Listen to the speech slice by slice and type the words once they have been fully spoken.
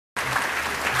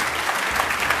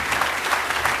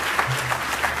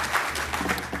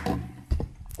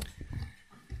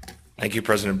Thank you,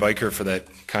 President Biker, for that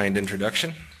kind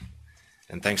introduction,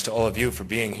 and thanks to all of you for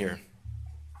being here.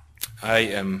 I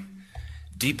am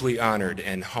deeply honored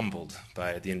and humbled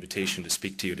by the invitation to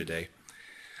speak to you today.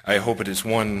 I hope it is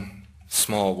one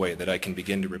small way that I can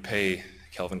begin to repay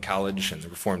Calvin College and the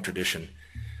Reformed tradition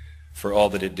for all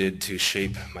that it did to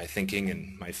shape my thinking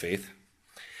and my faith.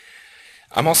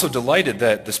 I'm also delighted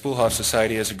that the Spoelhof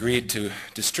Society has agreed to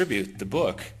distribute the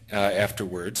book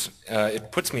afterwards.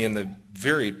 It puts me in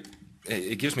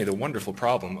it gives me the wonderful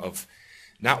problem of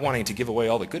not wanting to give away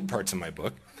all the good parts of my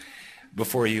book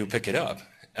before you pick it up.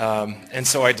 And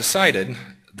so I decided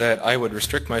that I would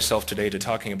restrict myself today to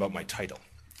talking about my title,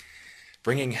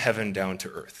 Bringing Heaven Down to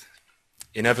Earth.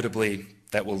 Inevitably,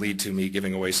 that will lead to me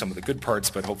giving away some of the good parts,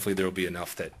 but hopefully there will be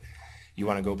enough that you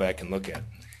want to go back and look at.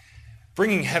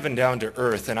 Bringing Heaven Down to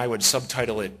Earth, and I would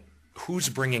subtitle it, Who's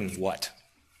Bringing What?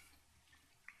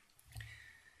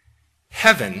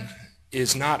 Heaven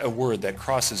is not a word that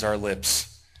crosses our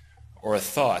lips or a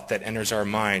thought that enters our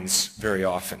minds very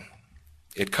often.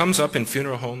 It comes up in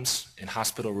funeral homes, in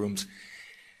hospital rooms,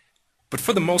 but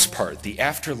for the most part, the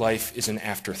afterlife is an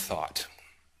afterthought.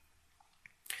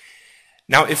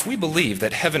 Now, if we believe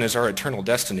that heaven is our eternal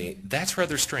destiny, that's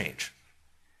rather strange.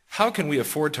 How can we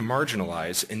afford to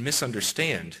marginalize and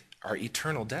misunderstand our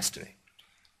eternal destiny?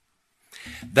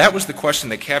 That was the question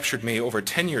that captured me over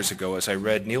 10 years ago as I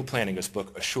read Neil Plantinga's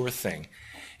book, A Sure Thing.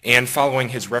 And following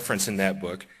his reference in that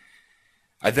book,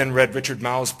 I then read Richard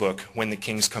Mouw's book, When the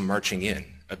Kings Come Marching In,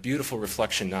 a beautiful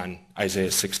reflection on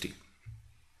Isaiah 60.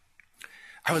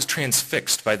 I was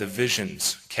transfixed by the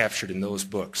visions captured in those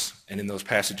books and in those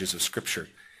passages of Scripture.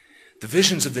 The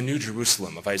visions of the New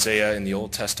Jerusalem, of Isaiah in the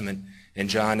Old Testament and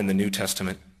John in the New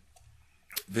Testament.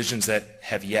 Visions that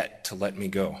have yet to let me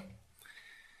go.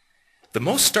 The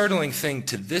most startling thing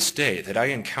to this day that I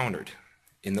encountered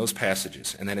in those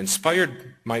passages and that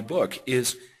inspired my book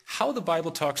is how the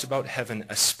Bible talks about heaven,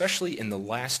 especially in the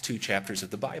last two chapters of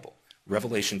the Bible,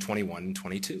 Revelation 21 and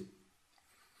 22.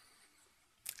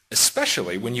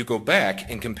 Especially when you go back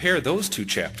and compare those two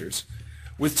chapters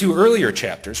with two earlier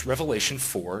chapters, Revelation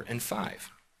 4 and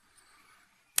 5.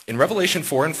 In Revelation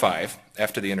 4 and 5,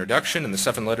 after the introduction and the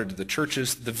seventh letter to the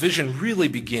churches, the vision really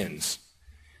begins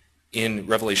in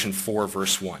Revelation 4,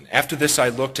 verse 1. After this I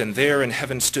looked, and there in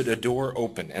heaven stood a door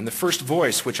open, and the first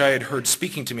voice which I had heard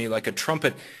speaking to me like a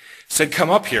trumpet said, "Come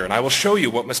up here, and I will show you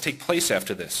what must take place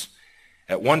after this."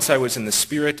 At once I was in the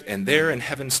Spirit, and there in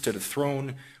heaven stood a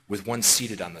throne with one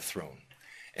seated on the throne.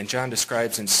 And John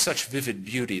describes in such vivid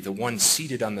beauty the one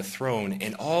seated on the throne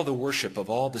and all the worship of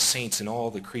all the saints and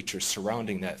all the creatures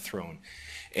surrounding that throne,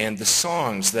 and the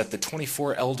songs that the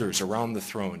 24 elders around the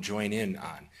throne join in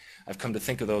on. I've come to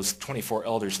think of those 24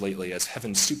 elders lately as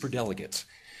heaven's superdelegates.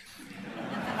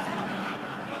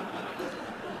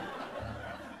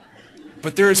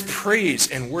 But there is praise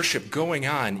and worship going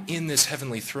on in this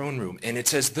heavenly throne room, and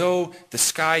it's as though the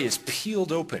sky is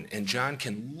peeled open and John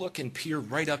can look and peer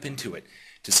right up into it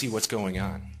to see what's going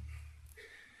on.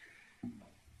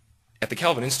 At the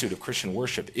Calvin Institute of Christian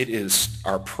Worship, it is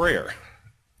our prayer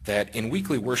that in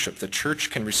weekly worship the church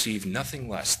can receive nothing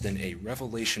less than a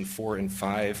Revelation 4 and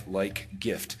 5-like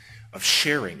gift of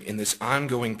sharing in this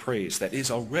ongoing praise that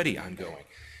is already ongoing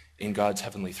in God's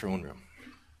heavenly throne room.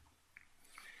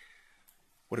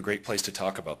 What a great place to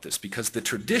talk about this, because the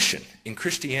tradition in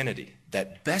Christianity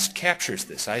that best captures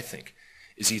this, I think,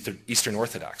 is Eastern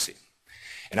Orthodoxy.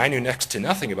 And I knew next to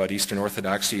nothing about Eastern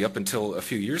Orthodoxy up until a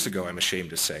few years ago, I'm ashamed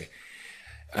to say.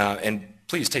 And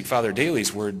please take Father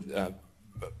Daly's word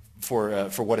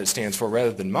for what it stands for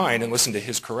rather than mine, and listen to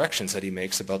his corrections that he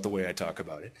makes about the way I talk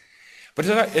about it. But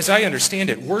as I understand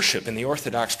it, worship in the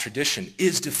Orthodox tradition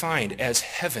is defined as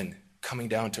heaven coming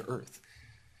down to earth.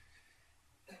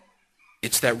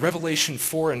 It's that Revelation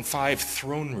 4 and 5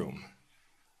 throne room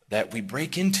that we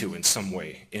break into in some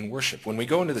way in worship. When we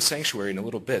go into the sanctuary in a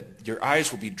little bit, your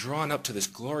eyes will be drawn up to this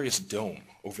glorious dome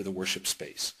over the worship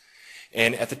space.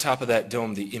 And at the top of that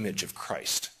dome, the image of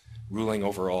Christ ruling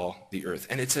over all the earth.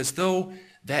 And it's as though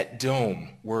that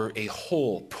dome were a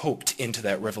hole poked into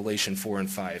that Revelation 4 and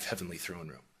 5 heavenly throne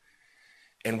room.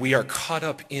 And we are caught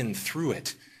up in through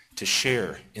it to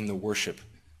share in the worship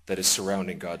that is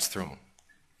surrounding God's throne.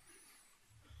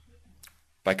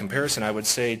 By comparison, I would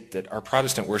say that our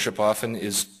Protestant worship often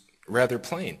is rather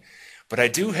plain. But I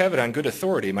do have it on good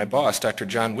authority. My boss, Dr.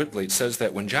 John Whitblade, says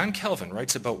that when John Calvin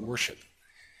writes about worship,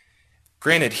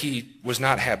 granted, he was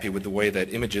not happy with the way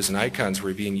that images and icons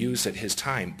were being used at his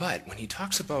time, but when he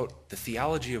talks about the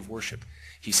theology of worship,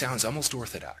 he sounds almost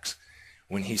orthodox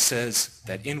when he says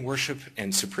that in worship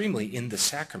and supremely in the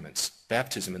sacraments,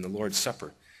 baptism and the Lord's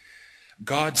Supper,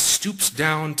 God stoops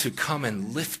down to come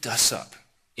and lift us up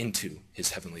into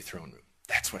his heavenly throne room.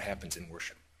 That's what happens in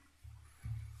worship.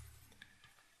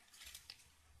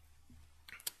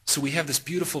 So we have this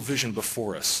beautiful vision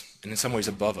before us, and in some ways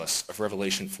above us, of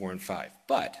Revelation 4 and 5.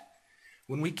 But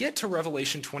when we get to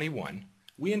Revelation 21,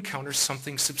 we encounter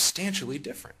something substantially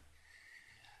different.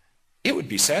 It would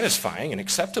be satisfying and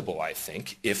acceptable, I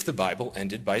think, if the Bible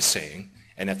ended by saying,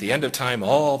 and at the end of time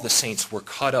all the saints were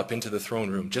caught up into the throne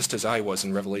room, just as I was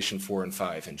in Revelation 4 and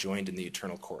 5, and joined in the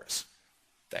eternal chorus.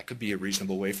 That could be a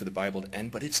reasonable way for the Bible to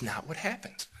end, but it's not what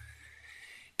happens.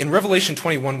 In Revelation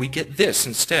 21, we get this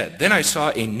instead. Then I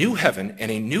saw a new heaven and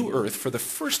a new earth, for the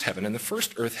first heaven and the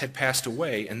first earth had passed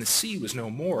away, and the sea was no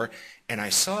more. And I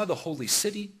saw the holy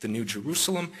city, the new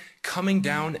Jerusalem, coming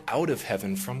down out of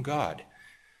heaven from God,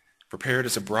 prepared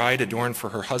as a bride adorned for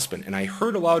her husband. And I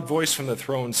heard a loud voice from the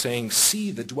throne saying,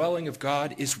 "See, the dwelling of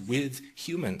God is with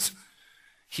humans.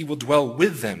 He will dwell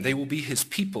with them. They will be his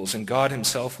peoples, and God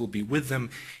himself will be with them.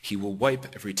 He will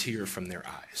wipe every tear from their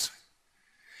eyes."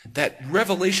 That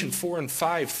Revelation 4 and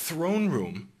 5 throne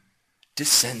room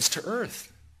descends to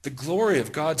earth. The glory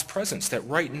of God's presence that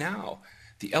right now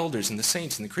the elders and the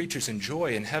saints and the creatures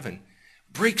enjoy in heaven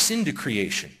breaks into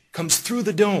creation, comes through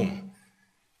the dome,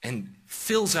 and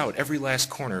fills out every last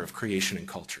corner of creation and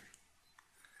culture.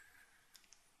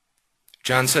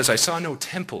 John says, "I saw no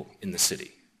temple in the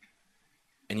city."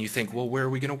 And you think, well, where are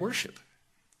we going to worship?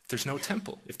 If there's no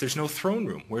temple, if there's no throne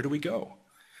room, where do we go?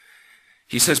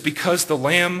 He says, because the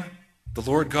Lamb, the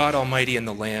Lord God Almighty, and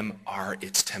the Lamb are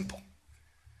its temple.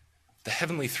 The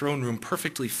heavenly throne room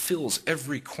perfectly fills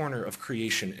every corner of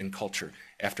creation and culture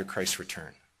after Christ's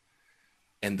return.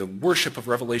 And the worship of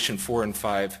Revelation 4 and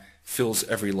 5 fills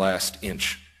every last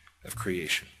inch of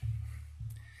creation.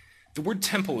 The word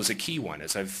temple is a key one,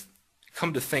 as I've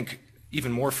come to think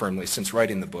even more firmly since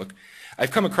writing the book.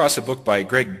 I've come across a book by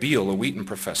Greg Beale, a Wheaton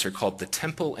professor, called The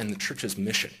Temple and the Church's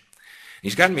Mission.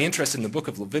 He's gotten me interested in the book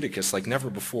of Leviticus like never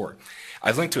before.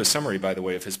 I've linked to a summary, by the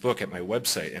way, of his book at my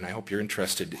website, and I hope you're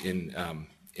interested in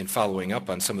following up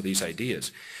on some of these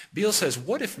ideas. Beale says,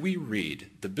 what if we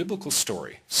read the biblical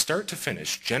story, start to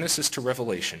finish, Genesis to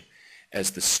Revelation,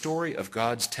 as the story of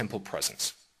God's temple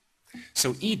presence?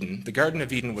 So Eden, the Garden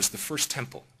of Eden, was the first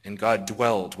temple, and God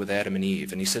dwelled with Adam and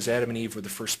Eve. And he says Adam and Eve were the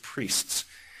first priests,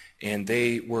 and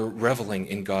they were reveling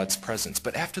in God's presence.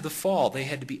 But after the fall, they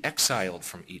had to be exiled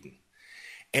from Eden.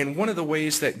 And one of the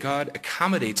ways that God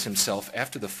accommodates himself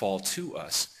after the fall to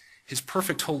us, his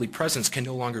perfect holy presence can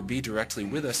no longer be directly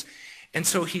with us. And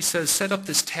so he says, set up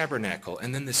this tabernacle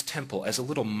and then this temple as a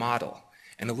little model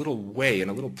and a little way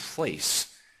and a little place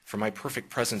for my perfect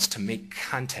presence to make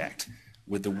contact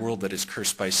with the world that is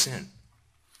cursed by sin.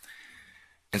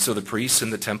 And so the priests in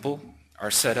the temple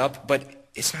are set up, but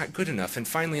it's not good enough. And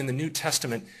finally, in the New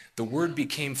Testament, the Word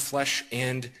became flesh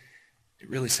and it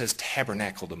really says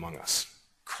tabernacled among us.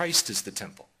 Christ is the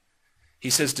temple. He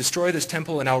says, destroy this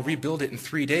temple and I'll rebuild it in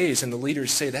 3 days. And the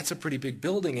leaders say, that's a pretty big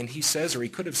building. And he says, or he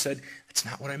could have said, that's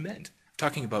not what I meant. I'm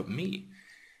talking about me.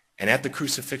 And at the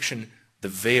crucifixion, the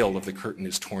veil of the curtain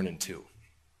is torn in two.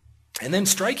 And then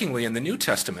strikingly in the New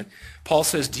Testament, Paul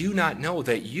says, do you not know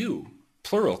that you,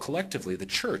 plural, collectively, the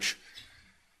church,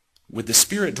 with the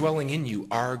Spirit dwelling in you,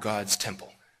 are God's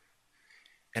temple?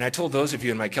 And I told those of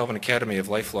you in my Calvin Academy of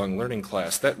Lifelong Learning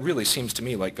class, that really seems to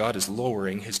me like God is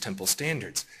lowering his temple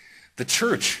standards. The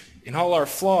church, in all our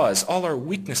flaws, all our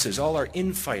weaknesses, all our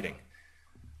infighting,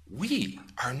 we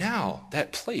are now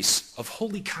that place of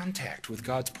holy contact with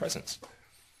God's presence.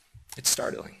 It's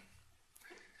startling.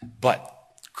 But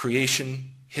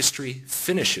creation, history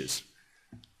finishes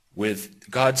with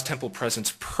God's temple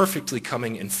presence perfectly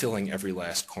coming and filling every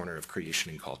last corner of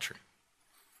creation and culture.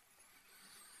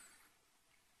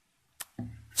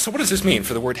 So what does this mean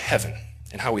for the word heaven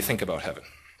and how we think about heaven?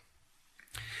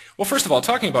 Well, first of all,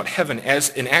 talking about heaven as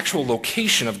an actual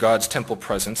location of God's temple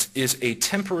presence is a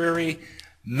temporary,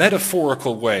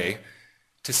 metaphorical way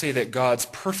to say that God's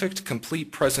perfect,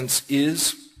 complete presence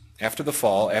is, after the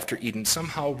fall, after Eden,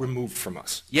 somehow removed from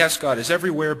us. Yes, God is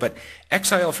everywhere, but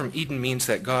exile from Eden means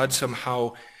that God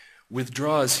somehow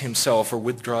withdraws himself or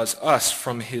withdraws us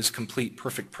from his complete,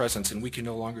 perfect presence, and we can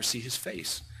no longer see his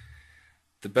face.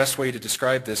 The best way to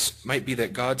describe this might be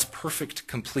that God's perfect,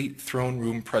 complete throne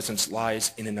room presence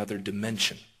lies in another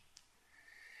dimension.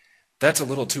 That's a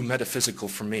little too metaphysical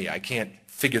for me. I can't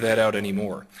figure that out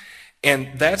anymore.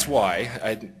 And that's why,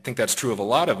 I think that's true of a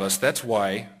lot of us, that's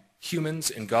why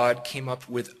humans and God came up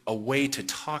with a way to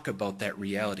talk about that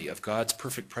reality of God's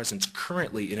perfect presence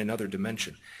currently in another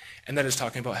dimension. And that is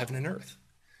talking about heaven and earth.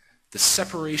 The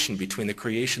separation between the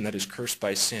creation that is cursed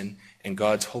by sin and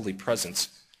God's holy presence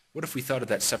What if we thought of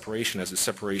that separation as a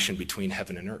separation between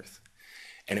heaven and earth?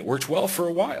 And it worked well for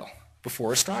a while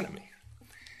before astronomy.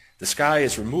 The sky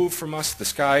is removed from us. The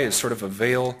sky is sort of a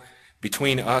veil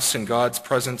between us and God's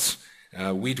presence.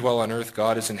 We dwell on earth.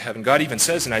 God is in heaven. God even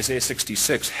says in Isaiah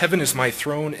 66, "Heaven is my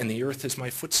throne and the earth is my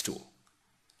footstool."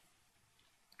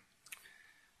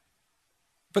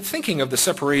 But thinking of the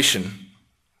separation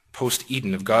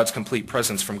post-Eden of God's complete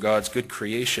presence from God's good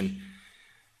creation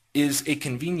is a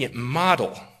convenient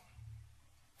model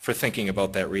for thinking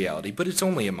about that reality, but it's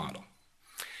only a model.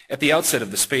 At the outset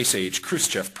of the space age,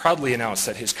 Khrushchev proudly announced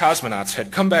that his cosmonauts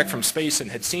had come back from space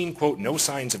and had seen, quote, "no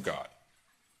signs of God."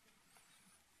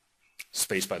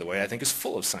 Space, by the way, I think is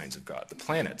full of signs of God, the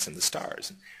planets and the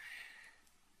stars.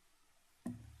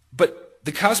 But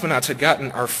the cosmonauts had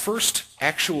gotten our first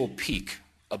actual peek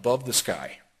above the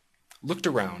sky, looked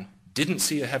around, didn't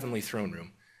see a heavenly throne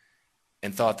room,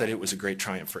 and thought that it was a great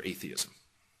triumph for atheism.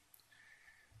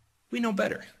 We know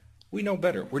better. We know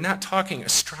better. We're not talking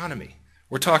astronomy.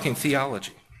 We're talking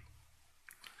theology.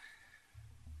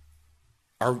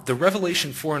 The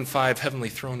Revelation 4 and 5 heavenly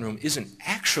throne room isn't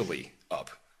actually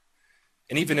up.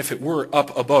 And even if it were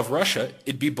up above Russia,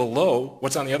 it'd be below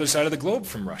what's on the other side of the globe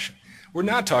from Russia. We're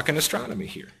not talking astronomy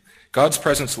here. God's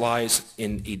presence lies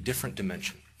in a different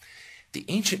dimension. The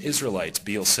ancient Israelites,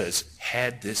 Beale says,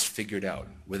 had this figured out.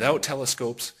 Without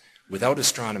telescopes, without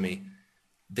astronomy,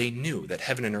 they knew that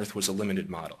heaven and earth was a limited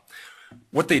model.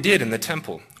 What they did in the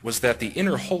temple was that the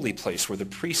inner holy place where the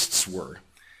priests were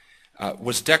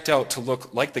was decked out to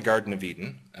look like the Garden of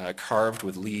Eden, carved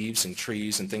with leaves and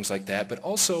trees and things like that, but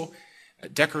also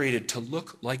decorated to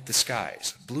look like the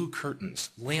skies, blue curtains,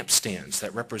 lampstands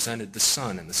that represented the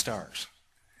sun and the stars.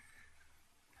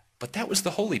 But that was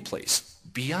the holy place.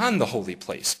 Beyond the holy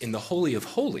place, in the Holy of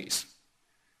Holies,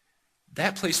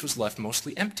 that place was left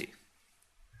mostly empty.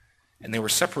 And they were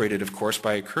separated, of course,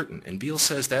 by a curtain. And Beale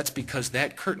says that's because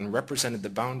that curtain represented the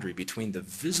boundary between the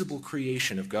visible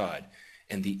creation of God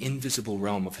and the invisible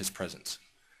realm of his presence.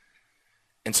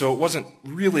 And so it wasn't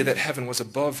really that heaven was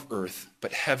above earth,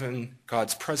 but heaven,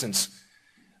 God's presence,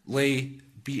 lay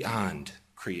beyond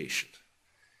creation.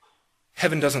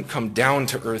 Heaven doesn't come down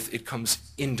to earth, it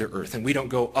comes into earth. And we don't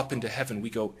go up into heaven, we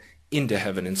go into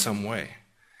heaven in some way.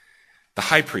 The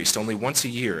high priest, only once a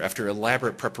year, after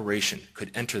elaborate preparation,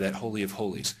 could enter that Holy of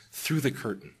Holies through the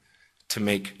curtain to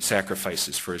make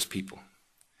sacrifices for his people.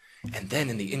 And then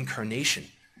in the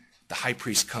incarnation, the high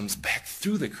priest comes back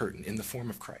through the curtain in the form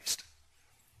of Christ.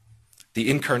 The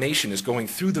incarnation is going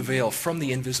through the veil from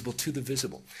the invisible to the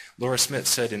visible. Laura Smith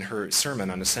said in her sermon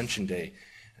on Ascension Day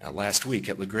last week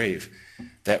at LaGrave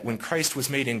that when Christ was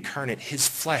made incarnate, his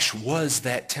flesh was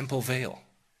that temple veil,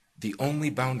 the only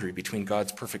boundary between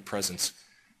God's perfect presence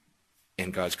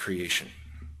and God's creation.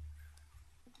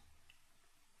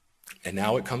 And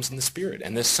now it comes in the Spirit.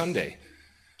 And this Sunday,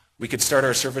 we could start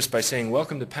our service by saying,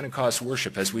 "Welcome to Pentecost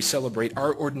worship," as we celebrate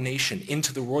our ordination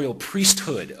into the royal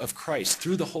priesthood of Christ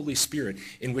through the Holy Spirit,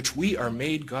 in which we are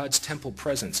made God's temple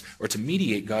presence, or to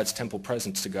mediate God's temple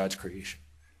presence to God's creation.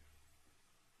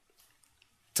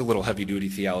 It's a little heavy-duty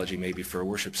theology maybe for a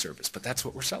worship service, but that's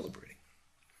what we're celebrating.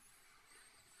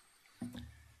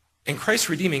 And Christ's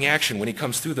redeeming action when he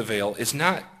comes through the veil is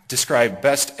not described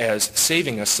best as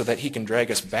saving us so that he can drag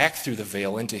us back through the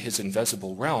veil into his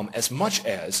invisible realm, as much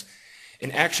as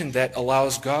an action that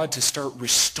allows God to start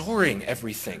restoring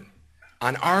everything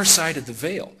on our side of the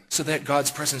veil so that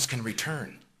God's presence can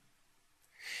return.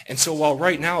 And so while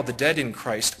right now the dead in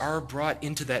Christ are brought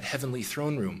into that heavenly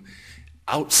throne room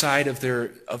outside of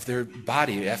their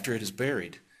body after it is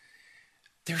buried,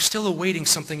 they're still awaiting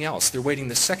something else. They're awaiting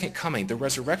the second coming, the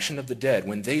resurrection of the dead,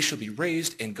 when they shall be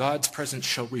raised and God's presence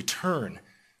shall return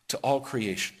to all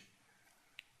creation.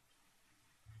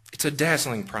 It's a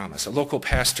dazzling promise. A local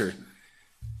pastor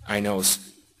I know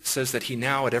says that he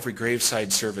now at every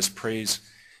graveside service prays,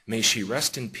 "May she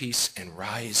rest in peace and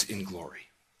rise in glory."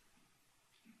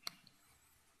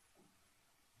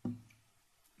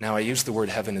 Now I use the word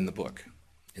heaven in the book,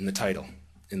 in the title,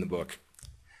 in the book.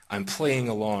 I'm playing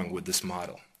along with this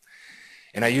model.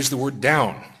 And I use the word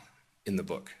down in the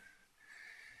book.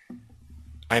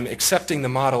 I'm accepting the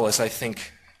model as I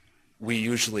think we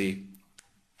usually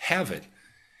have it.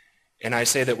 And I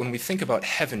say that when we think about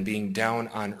heaven being down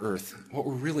on earth, what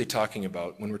we're really talking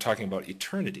about when we're talking about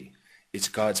eternity is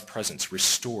God's presence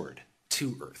restored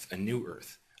to earth, a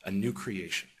new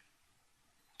creation.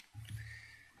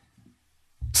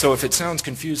 So if it sounds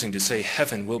confusing to say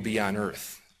heaven will be on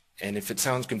earth, and if it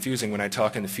sounds confusing when I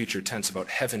talk in the future tense about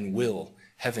heaven will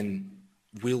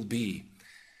be,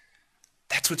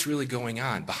 that's what's really going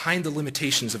on. Behind the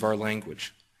limitations of our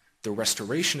language, the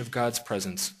restoration of God's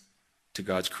presence to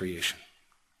God's creation.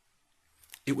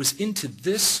 It was into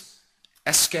this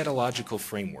eschatological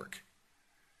framework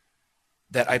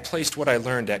that I placed what I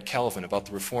learned at Calvin about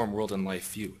the Reformed world and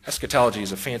life view. Eschatology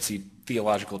is a fancy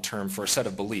theological term for a set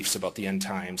of beliefs about the end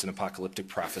times and apocalyptic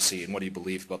prophecy and what do you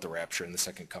believe about the rapture and the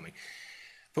second coming.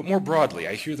 But more broadly,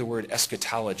 I hear the word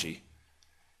eschatology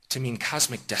to mean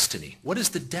cosmic destiny. What is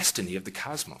the destiny of the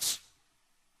cosmos,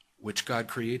 which God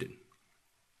created?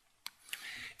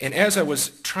 And as I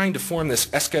was trying to form this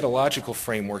eschatological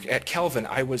framework at Calvin,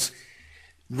 I was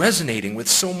resonating with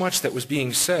so much that was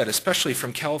being said, especially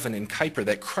from Calvin and Kuyper,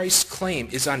 that Christ's claim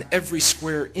is on every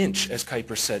square inch, as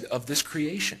Kuyper said, of this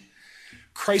creation.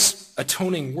 Christ's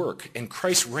atoning work and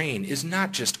Christ's reign is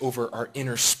not just over our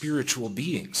inner spiritual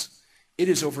beings. It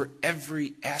is over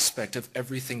every aspect of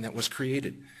everything that was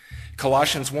created.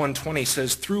 Colossians 1:20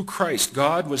 says, through Christ,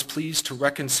 God was pleased to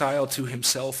reconcile to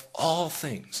himself all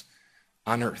things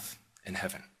on earth and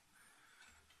heaven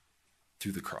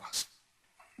through the cross.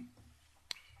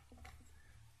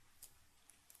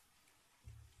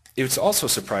 It's also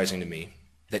surprising to me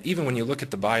that even when you look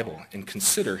at the Bible and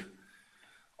consider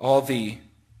all the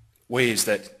ways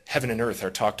that heaven and earth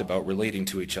are talked about relating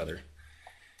to each other,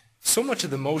 so much of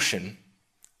the motion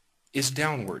is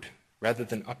downward rather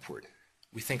than upward.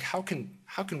 We think, how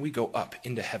can we go up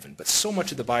into heaven? But so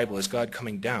much of the Bible is God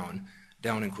coming down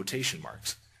in quotation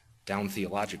marks, down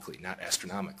theologically, not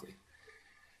astronomically.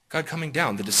 God coming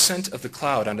down, the descent of the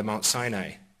cloud onto Mount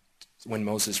Sinai when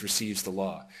Moses receives the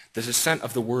law, the descent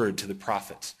of the word to the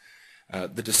prophets,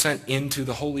 the descent into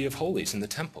the Holy of Holies in the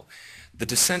temple, the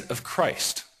descent of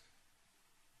Christ,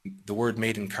 the Word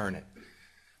made incarnate,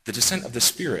 the descent of the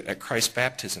Spirit at Christ's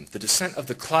baptism, the descent of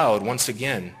the cloud once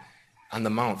again on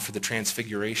the mount for the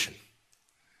transfiguration.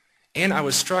 And I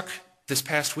was struck this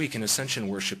past week in Ascension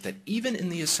worship that even in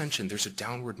the Ascension there's a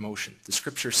downward motion. The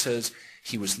scripture says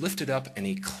he was lifted up and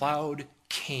a cloud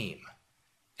came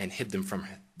and hid them from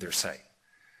their sight.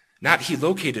 Not he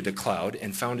located a cloud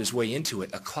and found his way into it.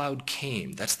 A cloud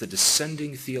came. That's the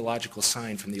descending theological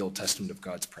sign from the Old Testament of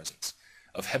God's presence,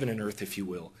 of heaven and earth, if you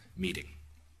will, meeting.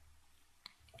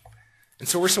 And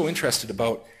so we're so interested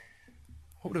about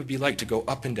what would it be like to go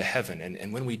up into heaven?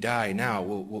 And when we die now,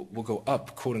 we'll go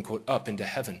up, quote unquote, up into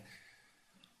heaven.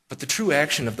 But the true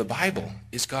action of the Bible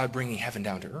is God bringing heaven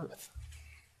down to earth.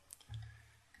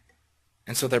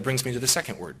 And so that brings me to the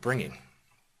second word, bringing.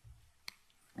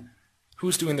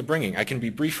 Who's doing the bringing? I can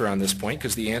be briefer on this point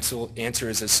because the answer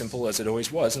is as simple as it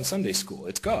always was in Sunday school.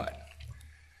 It's God.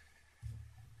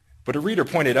 But a reader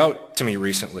pointed out to me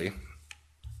recently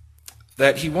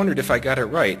that he wondered if I got it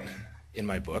right in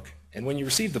my book. And when you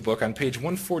receive the book on page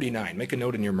 149, make a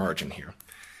note in your margin here.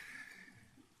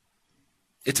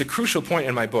 It's a crucial point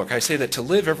in my book. I say that to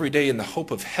live every day in the hope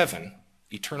of heaven,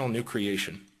 eternal new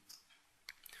creation,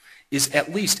 is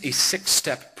at least a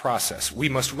 6-step process. We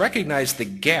must recognize the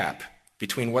gap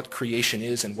between what creation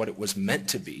is and what it was meant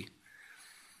to be,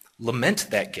 lament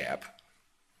that gap,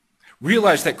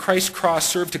 realize that Christ's cross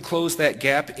served to close that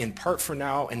gap in part for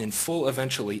now and in full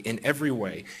eventually in every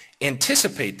way,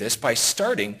 anticipate this by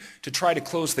starting to try to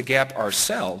close the gap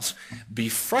ourselves, be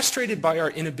frustrated by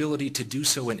our inability to do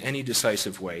so in any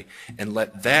decisive way, and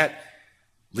let that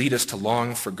lead us to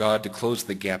long for God to close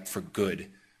the gap for good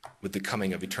with the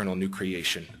coming of eternal new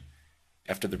creation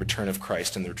after the return of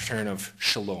Christ and the return of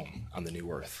Shalom on the new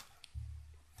earth.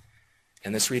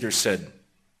 And this reader said,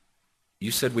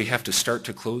 you said we have to start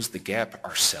to close the gap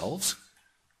ourselves?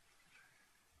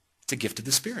 It's a gift of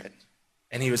the Spirit.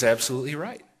 And he was absolutely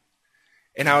right.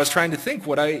 And I was trying to think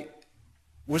what I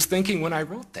was thinking when I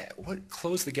wrote that. What,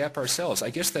 close the gap ourselves? I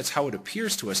guess that's how it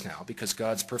appears to us now because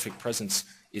God's perfect presence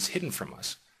is hidden from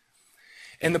us.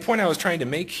 And the point I was trying to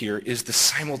make here is the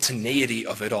simultaneity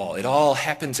of it all. It all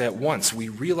happens at once. We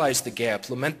realize the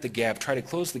gap, lament the gap, try to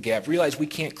close the gap, realize we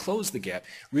can't close the gap,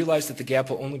 realize that the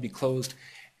gap will only be closed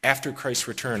after Christ's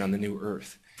return on the new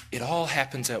earth. It all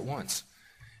happens at once.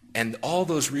 And all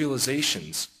those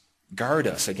realizations guard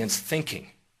us against thinking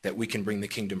that we can bring the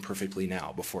kingdom perfectly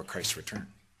now before Christ's return.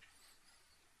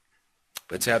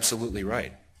 But it's absolutely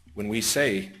right. When we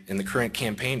say in the current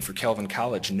campaign for Calvin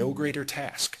College, no greater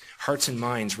task, hearts and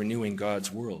minds renewing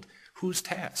God's world. Whose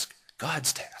task?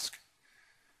 God's task.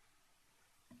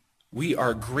 We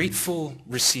are grateful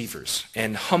receivers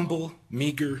and humble,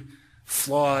 meager,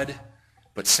 flawed,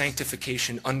 but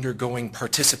sanctification undergoing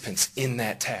participants in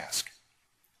that task.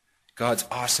 God's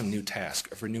awesome new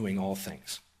task of renewing all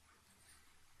things.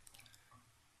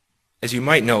 As you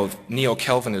might know,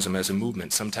 Neo-Calvinism as a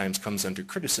movement sometimes comes under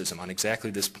criticism on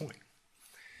exactly this point.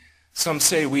 Some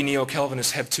say we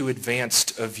Neo-Calvinists have too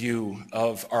advanced a view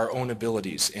of our own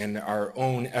abilities and our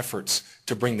own efforts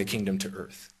to bring the kingdom to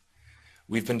earth.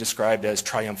 We've been described as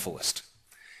triumphalist.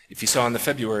 If you saw in the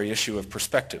February issue of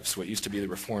Perspectives, what used to be the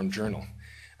Reformed Journal,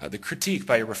 the critique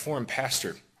by a Reformed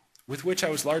pastor, with which I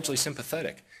was largely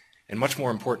sympathetic, and much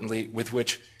more importantly, with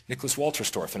which Nicholas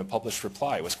Walterstorff in a published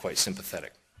reply was quite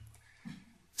sympathetic,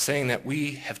 saying that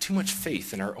we have too much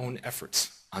faith in our own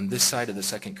efforts on this side of the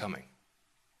second coming.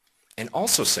 And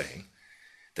also saying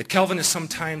that Calvinists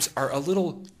sometimes are a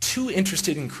little too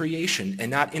interested in creation and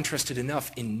not interested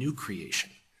enough in new creation.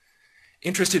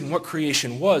 Interested in what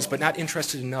creation was, but not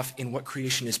interested enough in what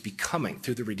creation is becoming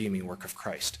through the redeeming work of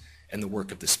Christ and the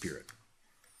work of the Spirit.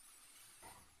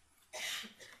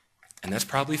 And that's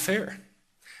probably fair.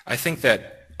 I think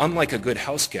that unlike a good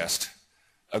house guest,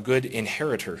 a good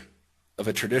inheritor of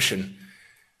a tradition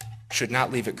should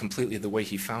not leave it completely the way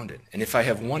he found it. And if I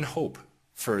have one hope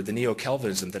for the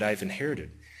Neo-Calvinism that I've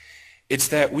inherited, it's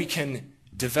that we can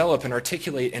develop and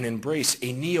articulate and embrace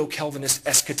a Neo-Calvinist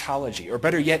eschatology, or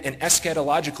better yet, an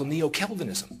eschatological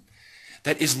Neo-Calvinism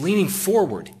that is leaning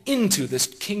forward into this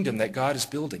kingdom that God is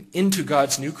building, into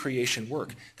God's new creation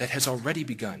work that has already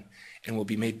begun and will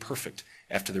be made perfect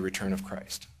after the return of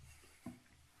Christ.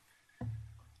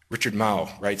 Richard Mao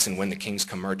writes in When the Kings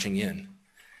Come Marching In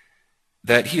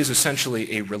that he is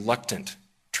essentially a reluctant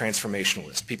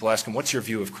transformationalist. People ask him, what's your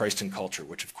view of Christ and culture?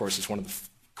 Which, of course, is one of the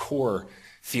core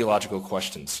theological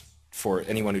questions for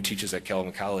anyone who teaches at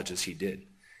Calvin College, as he did.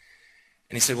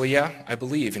 And he said, well, yeah, I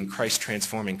believe in Christ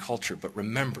transforming culture, but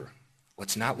remember,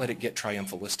 let's not let it get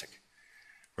triumphalistic.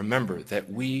 Remember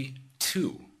that we,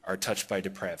 too, are touched by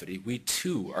depravity. We,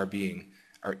 too,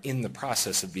 are in the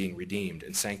process of being redeemed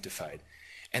and sanctified.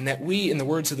 And that we, in the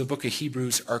words of the book of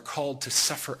Hebrews, are called to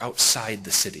suffer outside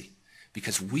the city,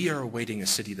 because we are awaiting a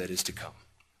city that is to come.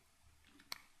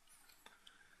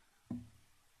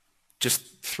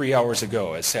 Just 3 hours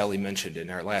ago, as Sally mentioned, in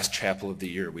our last chapel of the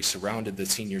year, we surrounded the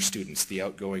senior students, the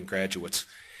outgoing graduates,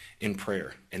 in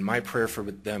prayer. And my prayer for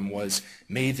them was,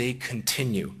 may they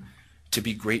continue to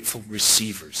be grateful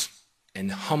receivers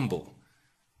and humble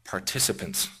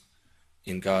participants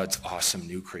in God's awesome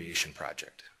new creation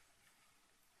project.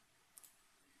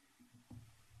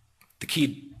 The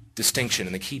key distinction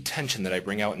and the key tension that I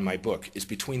bring out in my book is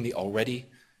between the already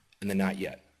and the not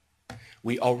yet.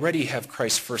 We already have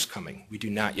Christ's first coming. We do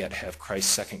not yet have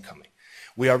Christ's second coming.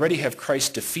 We already have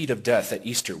Christ's defeat of death at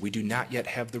Easter. We do not yet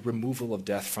have the removal of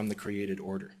death from the created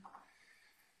order.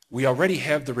 We already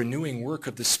have the renewing work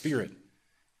of the Spirit,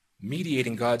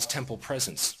 mediating God's temple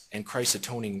presence and Christ's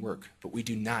atoning work, but we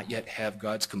do not yet have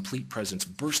God's complete presence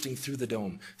bursting through the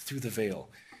dome, through the veil,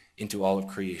 into all of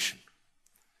creation.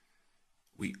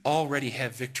 We already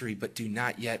have victory, but do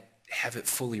not yet have it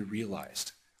fully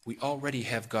realized. We already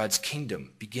have God's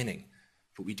kingdom beginning,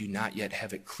 but we do not yet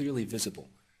have it clearly visible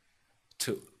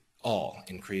to all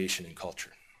in creation and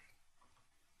culture.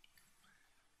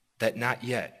 That not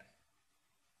yet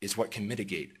is what can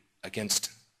mitigate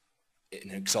against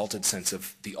an exalted sense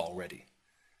of the already.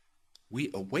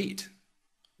 We await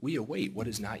what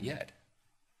is not yet.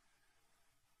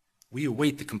 We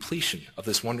await the completion of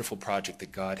this wonderful project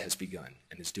that God has begun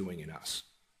and is doing in us.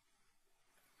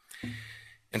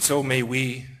 And so may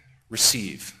we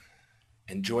receive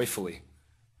and joyfully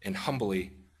and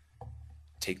humbly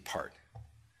take part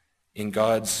in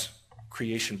God's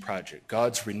creation project,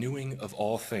 God's renewing of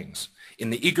all things, in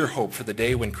the eager hope for the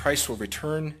day when Christ will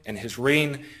return and his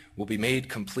reign will be made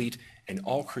complete and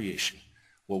all creation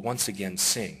will once again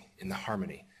sing in the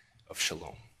harmony of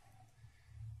shalom.